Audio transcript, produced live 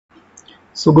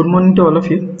So good morning to all of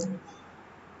you.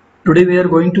 Today we are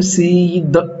going to see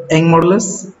the Young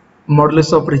modulus,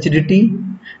 modulus of rigidity,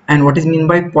 and what is meant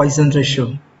by Poissons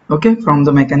ratio. Okay, from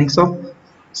the mechanics of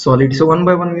solid. So one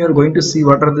by one we are going to see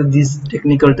what are these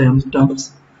technical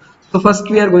terms. So first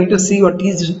we are going to see what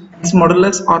is Young's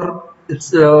modulus, or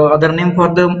its other name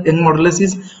for the Young modulus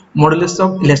is modulus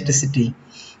of elasticity.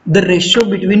 The ratio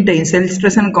between tensile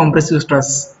stress and compressive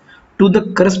stress to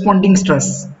the corresponding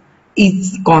stress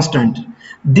is constant.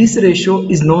 This ratio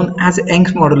is known as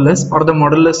Young's modulus or the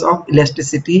modulus of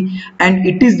elasticity, and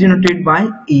it is denoted by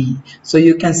E. So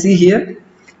you can see here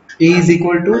E is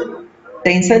equal to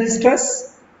tensile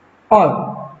stress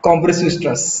or compressive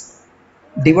stress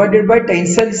divided by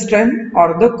tensile strain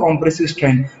or the compressive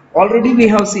strain. Already we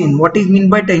have seen what is meant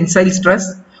by tensile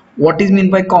stress, what is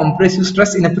meant by compressive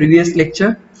stress in a previous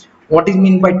lecture, what is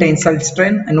meant by tensile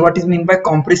strain, and what is meant by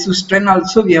compressive strain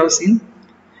also we have seen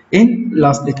in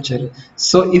last lecture.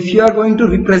 So if you are going to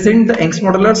represent the Young's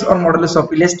modulus or modulus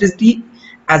of elasticity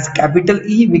as capital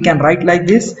E, we can write like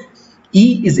this: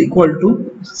 E is equal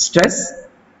to stress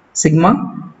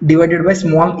sigma divided by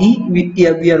small e,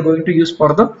 we are going to use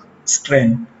for the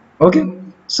strain. Okay,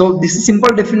 so this is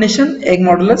simple definition. Young's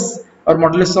modulus or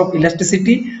modulus of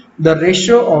elasticity, the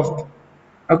ratio of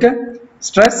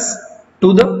stress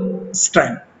to the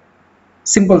strain.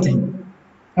 Simple thing.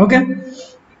 Okay,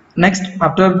 next,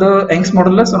 after the Young's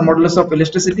modulus or modulus of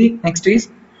elasticity, next is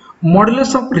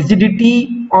modulus of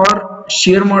rigidity or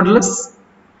shear modulus.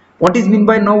 What is meant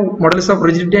by now modulus of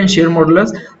rigidity and shear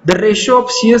modulus? The ratio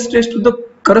of shear stress to the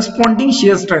corresponding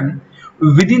shear strain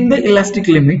within the elastic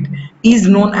limit is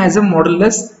known as a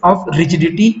modulus of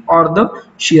rigidity or the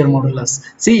shear modulus.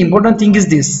 See, important thing is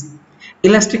this: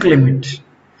 elastic limit.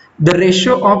 The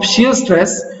ratio of shear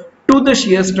stress to the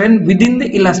shear strain within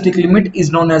the elastic limit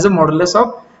is known as a modulus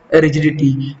of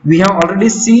rigidity. We have already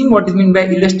seen what is meant by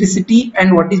elasticity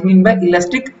and what is meant by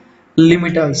elastic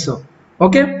limit also.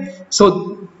 Okay,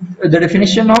 so the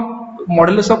definition of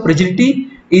modulus of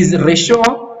rigidity is ratio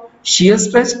of shear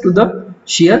stress to the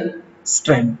shear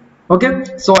strain. Okay,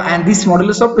 so and this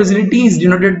modulus of rigidity is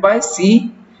denoted by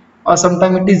C, or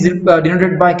sometimes it is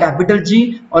denoted by capital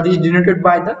G, or is denoted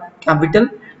by the capital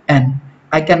N.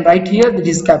 I can write here that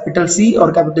is capital C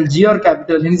or capital G or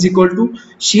capital N is equal to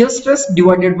shear stress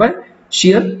divided by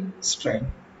shear strain.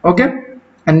 Okay,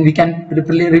 and we can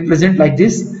represent like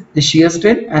this: the shear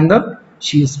strain and the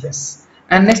shear stress.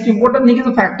 And next important thing is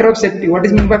the factor of safety. What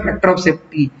is meant by factor of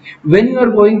safety? When you are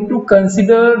going to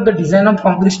consider the design of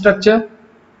concrete structure,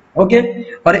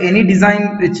 okay, or any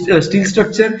design steel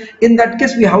structure, in that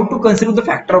case we have to consider the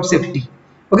factor of safety.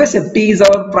 Okay, safety is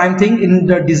our prime thing in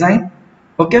the design.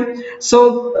 Okay,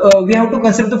 so we have to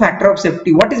consider the factor of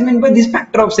safety. What is meant by this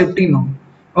factor of safety now?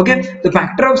 Okay, the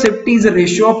factor of safety is a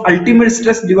ratio of ultimate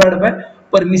stress divided by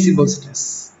permissible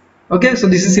stress. Okay, so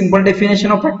this is simple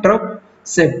definition of factor of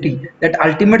safety, that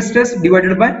ultimate stress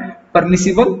divided by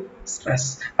permissible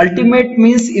stress. Ultimate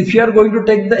means, if you are going to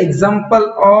take the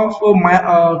example of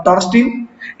tall steel,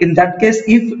 in that case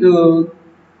if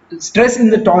stress in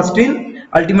the tall steel,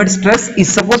 ultimate stress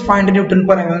is suppose 500 Newton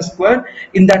per mm square,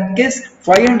 in that case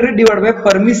 500 divided by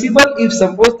permissible, if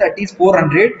suppose that is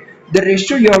 400, the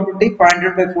ratio you have to take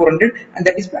 500 by 400, and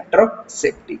that is factor of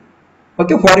safety.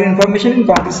 Okay, for your information, in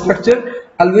concrete structure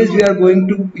always we are going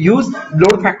to use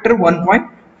load factor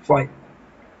 1.5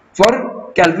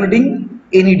 for calculating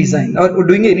any design or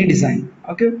doing any design.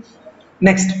 Okay,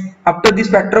 next, after this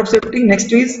factor of safety,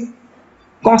 next is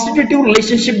constitutive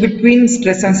relationship between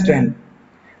stress and strain.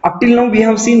 Up till now we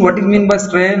have seen what is meant by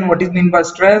strain, what is meant by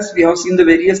stress. We have seen the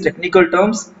various technical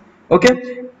terms,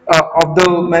 okay,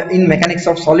 in mechanics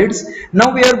of solids.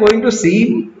 Now we are going to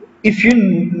see, if you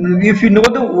know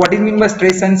what is meant by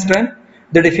stress and strain,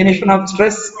 the definition of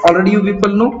stress already you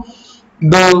people know.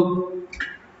 The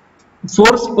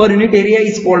force per unit area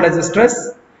is called as a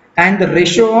stress, and the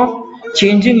ratio of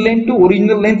change in length to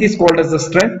original length is called as a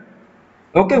strain.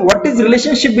 Okay, what is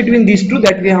relationship between these two,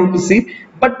 that we have to see,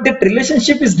 but that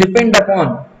relationship is depend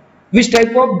upon which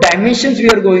type of dimensions we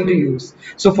are going to use.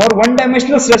 So for one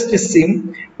dimensional stress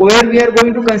system, where we are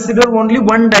going to consider only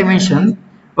one dimension,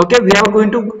 okay, we are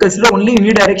going to consider only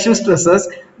unidirectional stresses,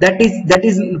 that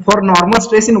is for normal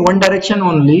stress in one direction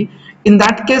only. In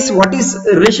that case, what is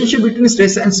relationship between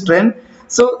stress and strain?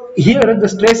 So here the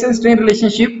stress and strain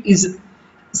relationship is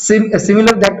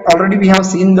similar, that already we have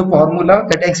seen the formula,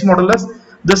 that Young's modulus,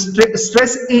 the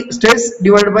stress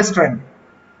divided by strain,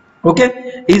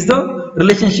 okay, is the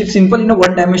relationship, simple in a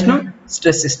one dimensional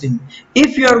stress system.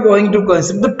 If you are going to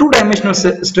consider the two dimensional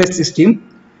stress system,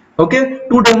 okay,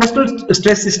 two dimensional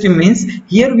stress system means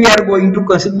here we are going to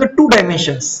consider the two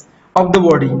dimensions of the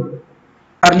body.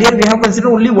 Earlier we have considered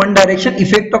only one direction,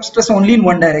 effect of stress only in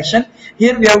one direction.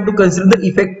 Here we have to consider the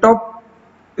effect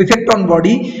on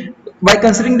body by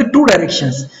considering the two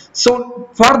directions. So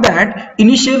for that,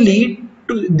 initially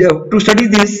to study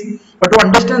this or to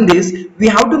understand this, we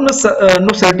have to know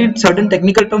certain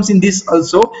technical terms in this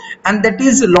also, and that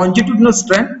is longitudinal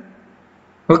strain.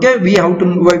 Okay, we have to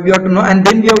know, and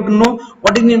then we have to know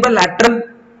what is meant by lateral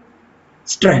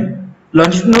strain,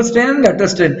 longitudinal strain and lateral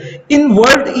strain. In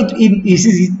word,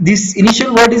 this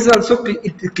initial word is also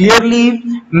clearly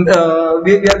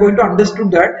we are going to understood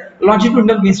that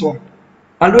longitudinal means what.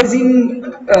 Always in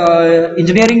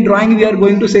engineering drawing, we are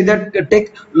going to say that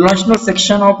take longitudinal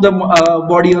section of the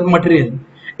body or material.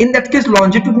 In that case,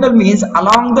 longitudinal means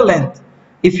along the length.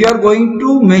 If you are going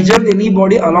to measure any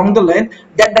body along the length,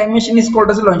 that dimension is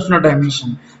called as a longitudinal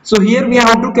dimension. So here we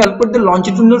have to calculate the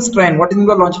longitudinal strain. What is meant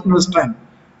by longitudinal strain?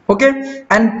 Okay,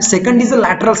 and second is a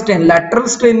lateral strain. Lateral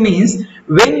strain means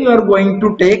when you are going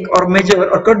to take or measure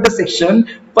or cut the section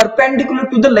perpendicular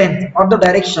to the length or the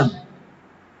direction,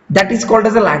 that is called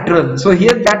as a lateral. So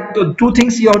here that two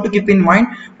things you have to keep in mind,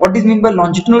 what is meant by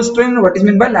longitudinal strain and what is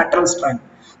meant by lateral strain.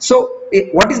 So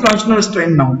what is longitudinal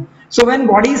strain now? So when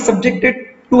body is subjected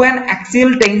to an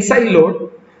axial tensile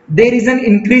load, there is an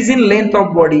increase in length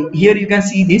of body. Here you can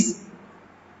see this.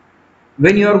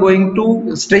 When you are going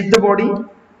to stretch the body,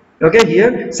 okay,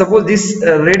 here suppose this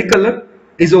red color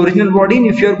is original body, and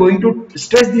if you are going to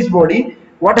stretch this body,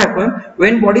 what happens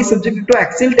when body is subjected to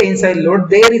axial tensile load,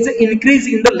 there is an increase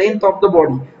in the length of the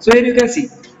body. So here you can see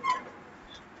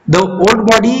the old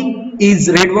body is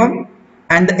red one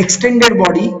and the extended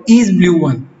body is blue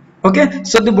one. Okay,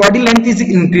 so the body length is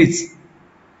increased.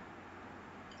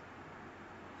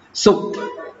 So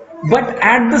but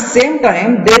at the same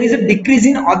time there is a decrease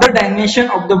in other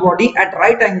dimension of the body at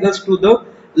right angles to the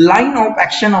line of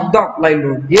action of the applied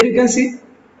load. Here you can see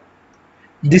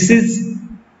this is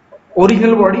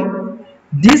original body.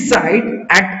 This side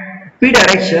at P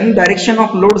direction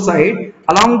of load side,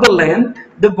 along the length,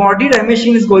 the body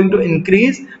dimension is going to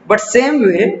increase, but same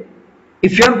way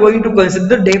if you are going to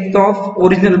consider the depth of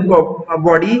original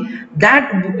body,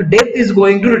 that depth is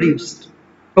going to reduce,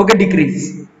 okay,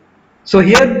 decrease. So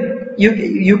here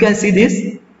you can see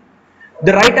this,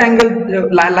 the right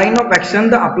angle line of action,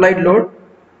 the applied load,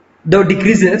 the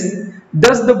decreases,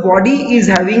 thus the body is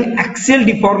having axial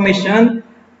deformation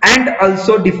and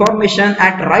also deformation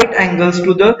at right angles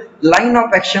to the line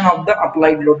of action of the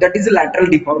applied load, that is lateral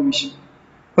deformation.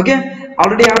 Okay,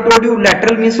 already I have told you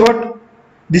lateral means what.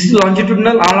 This is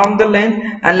longitudinal along the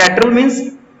length, and lateral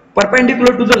means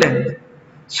perpendicular to the length.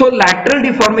 So lateral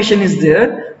deformation is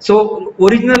there. So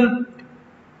original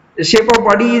shape of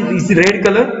body is red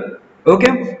color,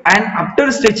 okay, and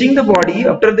after stretching the body,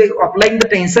 after applying the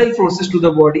tensile forces to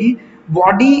the body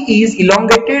is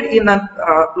elongated in a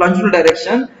longitudinal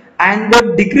direction and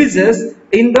the decreases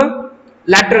in the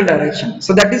lateral direction.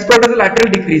 So that is called as a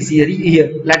lateral decrease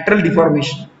here lateral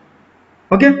deformation.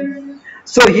 Okay,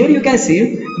 so here you can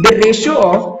see the ratio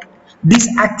of this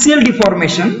axial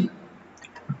deformation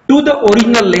to the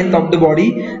original length of the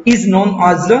body is known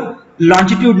as the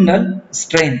longitudinal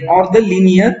strain or the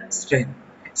linear strain.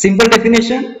 Simple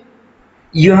definition,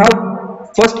 you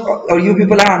have first, or you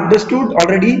people have understood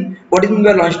already what is meant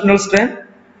by longitudinal strain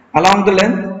along the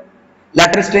length.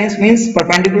 Lateral strain means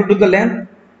perpendicular to the length,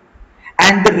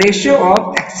 and the ratio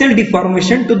of axial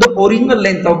deformation to the original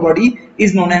length of body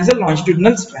is known as a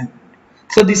longitudinal strain.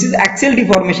 So this is axial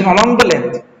deformation along the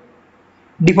length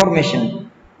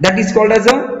deformation, that is called as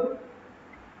a,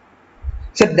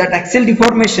 so that axial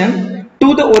deformation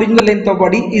to the original length of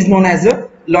body is known as a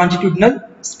longitudinal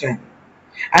strain.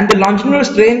 And the longitudinal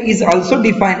strain is also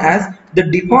defined as the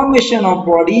deformation of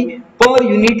body per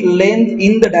unit length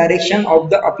in the direction of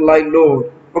the applied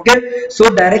load. Okay, so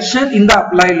direction in the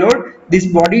applied load, this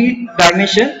body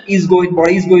dimension is going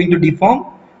to deform.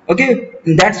 Okay,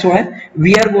 that's why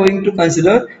we are going to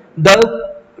consider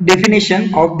the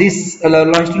definition of this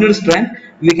longitudinal strain.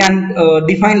 We can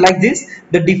define like this: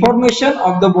 the deformation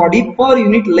of the body per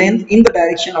unit length in the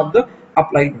direction of the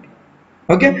applied body.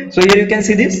 Okay, so here you can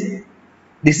see this.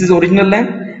 This is original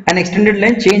length and extended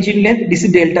length, change in length. This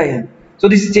is delta L. So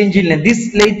this is change in length.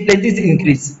 This length is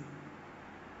increase,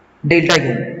 delta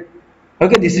L.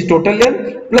 Okay, this is total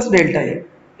L plus delta L.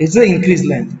 It's the increased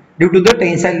length due to the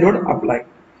tensile load applied.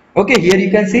 Okay, here you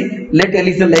can see let L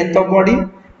is the length of body,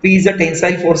 P is the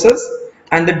tensile forces,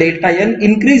 and the delta L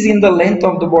increase in the length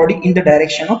of the body in the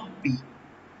direction of P.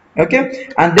 Okay,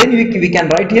 and then we can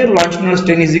write here longitudinal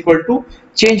strain is equal to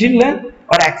change in length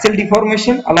or axial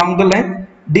deformation along the length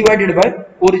divided by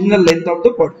original length of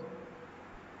the body.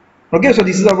 Okay, so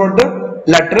this is about the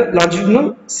lateral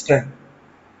longitudinal strain.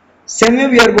 Same way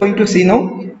we are going to see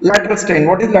now lateral strain.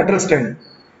 What is lateral strain?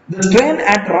 The strain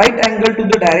at right angle to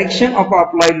the direction of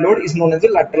applied load is known as the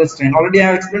lateral strain. Already I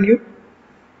have explained you.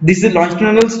 This is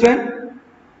longitudinal strain,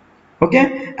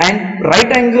 okay, and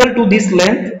right angle to this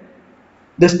length,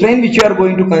 the strain which you are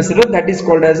going to consider, that is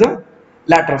called as a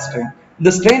lateral strain.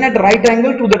 The strain at right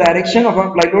angle to the direction of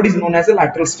applied load is known as a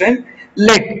lateral strain.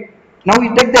 Now we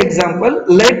take the example,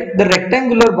 let the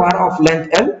rectangular bar of length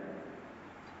L,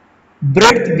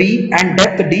 breadth B and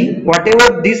depth D,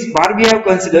 whatever this bar we have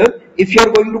considered, if you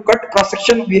are going to cut cross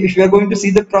section, if you are going to see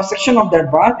the cross section of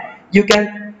that bar, we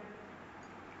can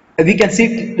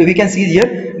see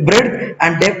here breadth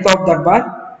and depth of that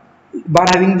bar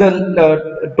having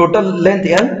the total length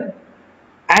L,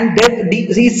 and depth D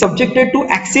is subjected to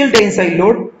axial tensile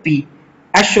load P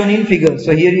as shown in figure.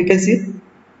 So here you can see,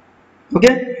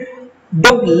 okay,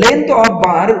 the length of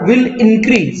bar will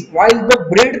increase while the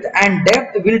breadth and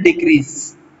depth will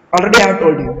decrease. Already I have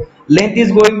told you, length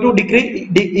is going to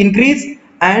increase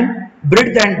and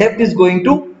breadth and depth is going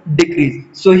to decrease.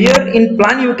 So here in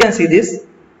plan you can see this.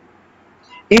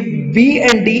 If B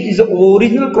and D is the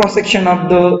original cross section of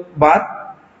the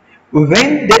bar,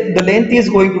 when the length is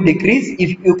going to decrease,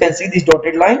 if you can see this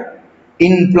dotted line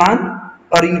in plan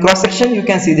or in cross section, you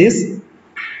can see this.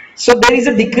 So there is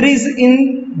a decrease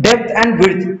in depth and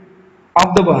width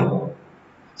of the bar.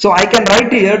 So I can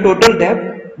write here total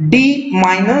depth D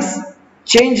minus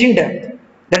change in depth,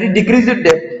 that is decrease in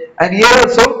depth, and here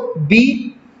also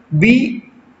B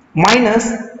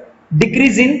minus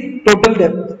decrease in total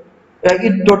depth,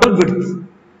 in total width.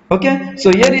 Okay,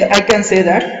 so here I can say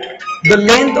that the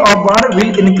length of bar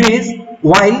will increase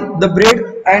while the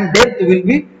breadth and depth will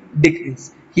be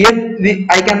decreased. Here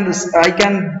I can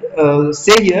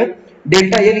say here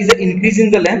delta L is an increase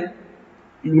in the length.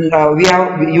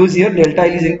 We use here delta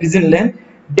L is increase in length,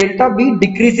 delta B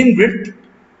decrease in width.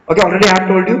 Okay, already I have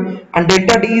told you, and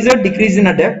delta D is a decrease in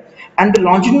a depth. And the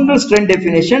longitudinal strain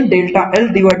definition, delta L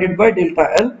divided by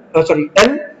L,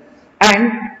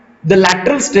 and the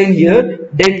lateral strain here,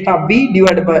 delta B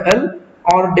divided by L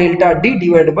or delta D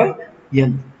divided by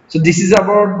L. So this is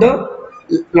about the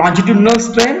longitudinal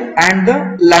strain and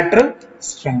the lateral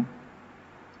strain.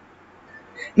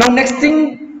 Now next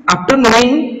thing, after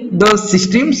knowing the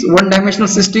systems, one dimensional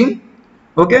system,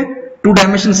 okay, two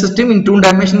dimensional system, in two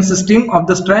dimensional system of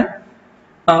the strain,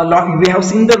 we have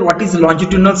seen that what is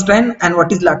longitudinal strain and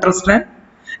what is lateral strain.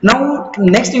 Now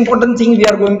next important thing we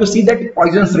are going to see that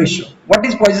Poissons ratio. What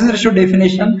is Poissons ratio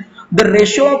definition? The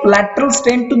ratio of lateral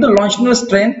strain to the longitudinal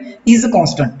strain is a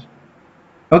constant.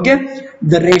 Okay,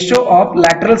 the ratio of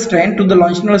lateral strain to the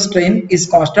longitudinal strain is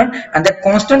constant, and that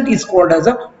constant is called as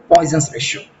a Poissons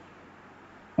ratio.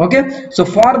 Okay, so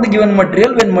for the given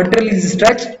material, when material is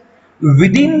stretched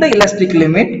within the elastic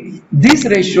limit, this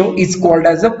ratio is called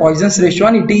as a Poissons ratio,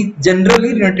 and it is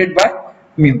generally denoted by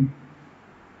mu.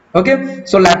 Okay,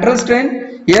 so lateral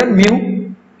strain here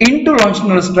mu into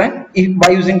longitudinal strain. If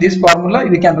by using this formula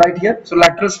we can write here, so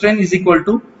lateral strain is equal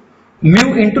to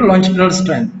mu into longitudinal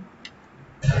strain.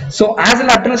 So as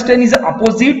lateral strain is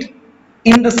opposite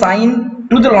in the sign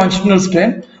to the longitudinal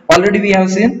strain, already we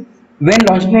have seen when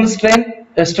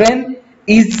longitudinal strain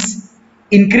is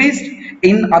increased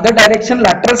in other direction,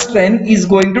 lateral strain is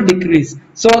going to decrease.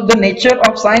 So the nature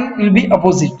of sign will be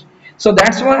opposite. So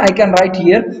that's why I can write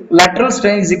here lateral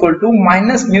strain is equal to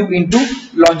minus mu into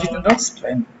longitudinal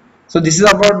strain. So this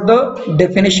is about the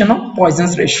definition of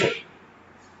Poissons ratio,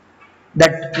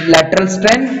 that lateral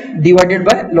strain divided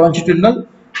by longitudinal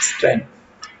strain.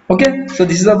 Okay, so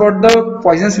this is about the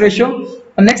Poissons ratio.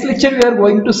 Next lecture we are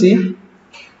going to see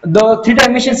the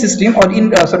three-dimensional system, or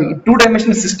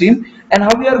two-dimensional system, and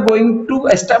how we are going to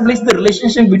establish the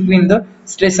relationship between the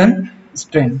stress and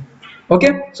strain.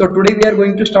 Okay, so today we are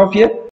going to stop here.